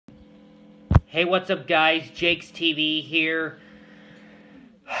Hey, what's up, guys? Jaykestv here.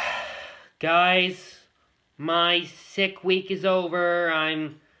 Guys, my sick week is over.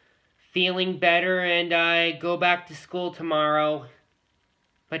 I'm feeling better and I go back to school tomorrow.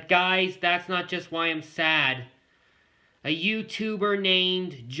 But guys, that's not just why I'm sad. A YouTuber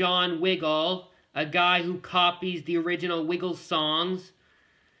named John Wiggle, a guy who copies the original Wiggle songs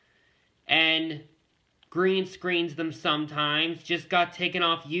and green screens them sometimes, just got taken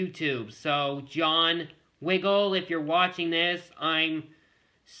off YouTube. So, John Wiggle, if you're watching this, I'm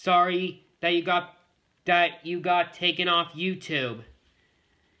sorry that you got taken off YouTube.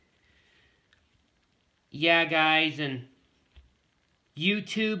 Yeah, guys, and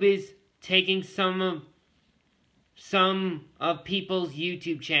YouTube is taking some of people's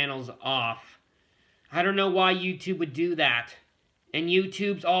YouTube channels off. I don't know why YouTube would do that. And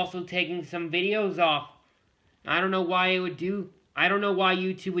YouTube's also taking some videos off. I don't know why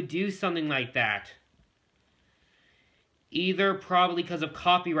YouTube would do something like that. Either probably because of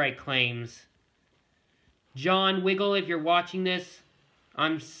copyright claims. John Wiggle, if you're watching this,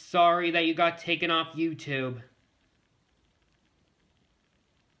 I'm sorry that you got taken off YouTube.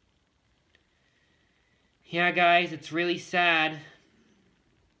 Yeah, guys, it's really sad.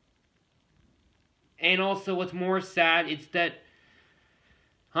 And also, what's more sad, it's that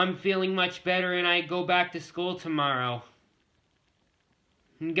I'm feeling much better and I go back to school tomorrow.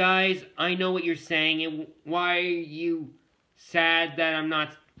 And guys, I know what you're saying. Why are you sad that I'm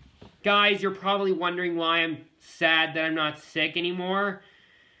not... Guys, you're probably wondering why I'm sad that I'm not sick anymore.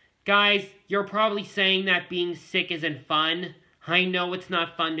 Guys, you're probably saying that being sick isn't fun. I know it's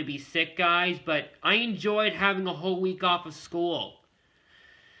not fun to be sick, guys, but I enjoyed having a whole week off of school.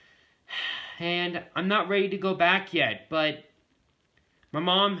 And I'm not ready to go back yet, but my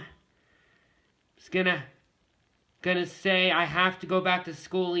mom is gonna say I have to go back to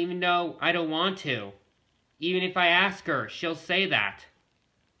school even though I don't want to. Even if I ask her, she'll say that.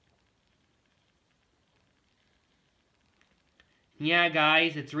 Yeah,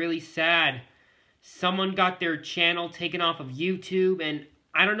 guys, it's really sad. Someone got their channel taken off of YouTube, and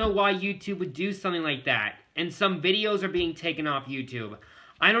I don't know why YouTube would do something like that. And some videos are being taken off YouTube.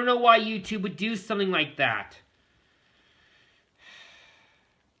 I don't know why YouTube would do something like that.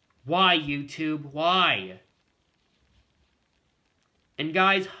 Why, YouTube? Why? And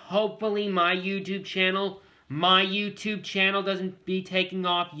guys, hopefully my YouTube channel doesn't be taking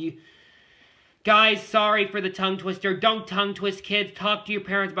off you. Guys, sorry for the tongue twister. Don't tongue twist, kids. Talk to your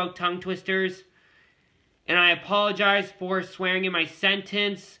parents about tongue twisters. And I apologize for swearing in my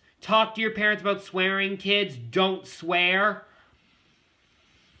sentence. Talk to your parents about swearing, kids. Don't swear.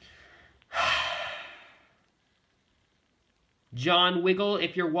 John Wiggle,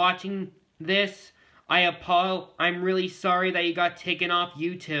 if you're watching this, I'm really sorry that you got taken off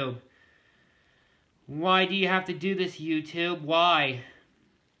YouTube. Why do you have to do this, YouTube? Why?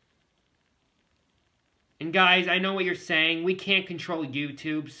 And guys, I know what you're saying. We can't control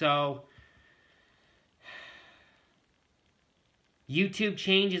YouTube, so... YouTube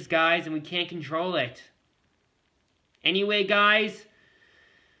changes, guys, and we can't control it. Anyway, guys,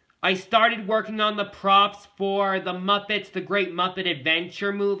 I started working on the props for the Muppets, The Great Muppet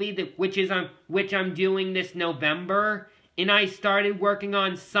Adventure movie, which I'm doing this November. And I started working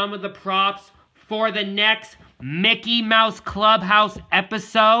on some of the props for the next Mickey Mouse Clubhouse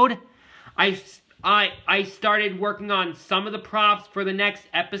episode. I started working on some of the props for the next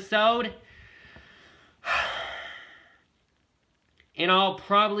episode. And I'll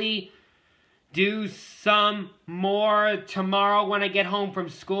probably do some more tomorrow when I get home from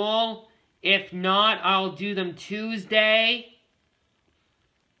school. If not, I'll do them Tuesday.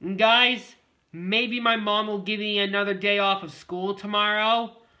 And guys, maybe my mom will give me another day off of school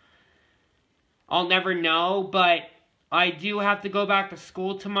tomorrow. I'll never know, but I do have to go back to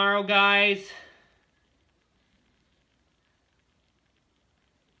school tomorrow, guys.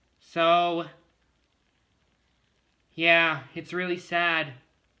 So, yeah, it's really sad.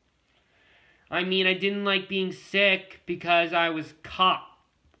 I mean, I didn't like being sick because I was caught.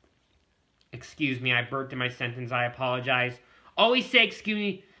 Excuse me, I burped in my sentence. I apologize. Always say excuse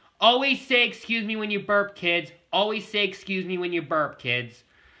me. Always say excuse me when you burp, kids. Always say excuse me when you burp, kids.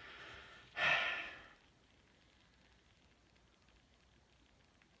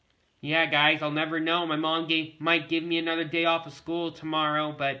 Yeah, guys, I'll never know. My mom might give me another day off of school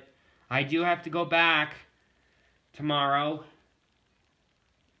tomorrow, but I do have to go back tomorrow.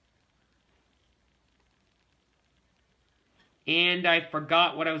 And I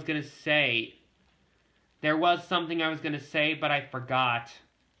forgot what I was going to say. There was something I was going to say, but I forgot.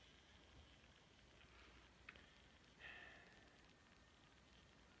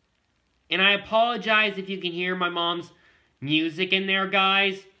 And I apologize if you can hear my mom's music in there,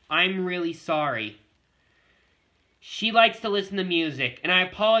 guys. I'm really sorry. She likes to listen to music. And I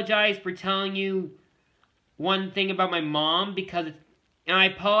apologize for telling you one thing about my mom, and I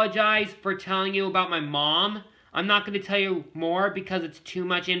apologize for telling you about my mom. I'm not going to tell you more because it's too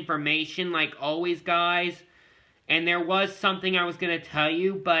much information, like always, guys. And there was something I was going to tell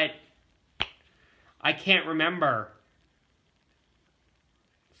you, but I can't remember.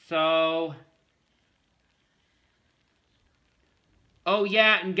 So, oh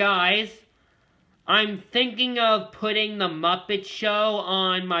yeah, and guys, I'm thinking of putting the Muppet Show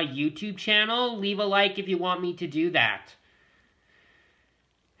on my YouTube channel. Leave a like if you want me to do that.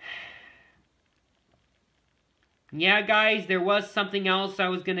 Yeah, guys, there was something else I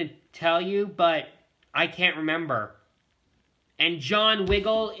was going to tell you, but I can't remember. And John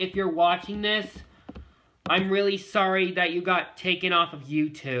Wiggle, if you're watching this, I'm really sorry that you got taken off of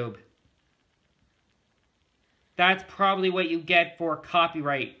YouTube. That's probably what you get for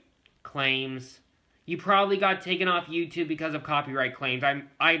copyright claims. You probably got taken off YouTube because of copyright claims.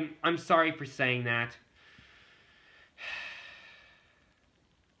 I'm sorry for saying that.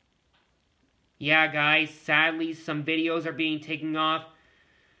 Yeah, guys, sadly, some videos are being taken off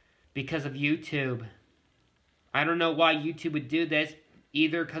because of YouTube. I don't know why YouTube would do this,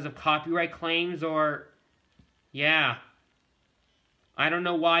 either because of copyright claims or... yeah. I don't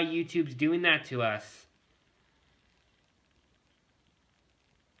know why YouTube's doing that to us.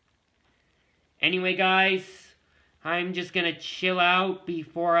 Anyway, guys, I'm just gonna chill out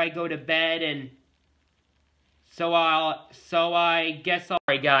before I go to bed, and so I guess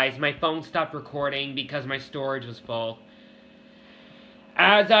sorry, guys, my phone stopped recording because my storage was full.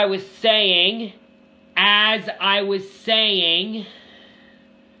 As I was saying, I'm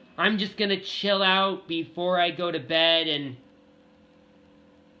just gonna chill out before I go to bed,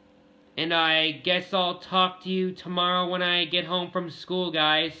 and I guess I'll talk to you tomorrow when I get home from school,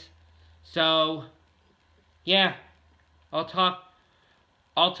 guys. So, yeah, I'll talk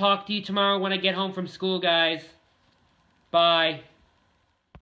to you tomorrow when I get home from school, guys. Bye.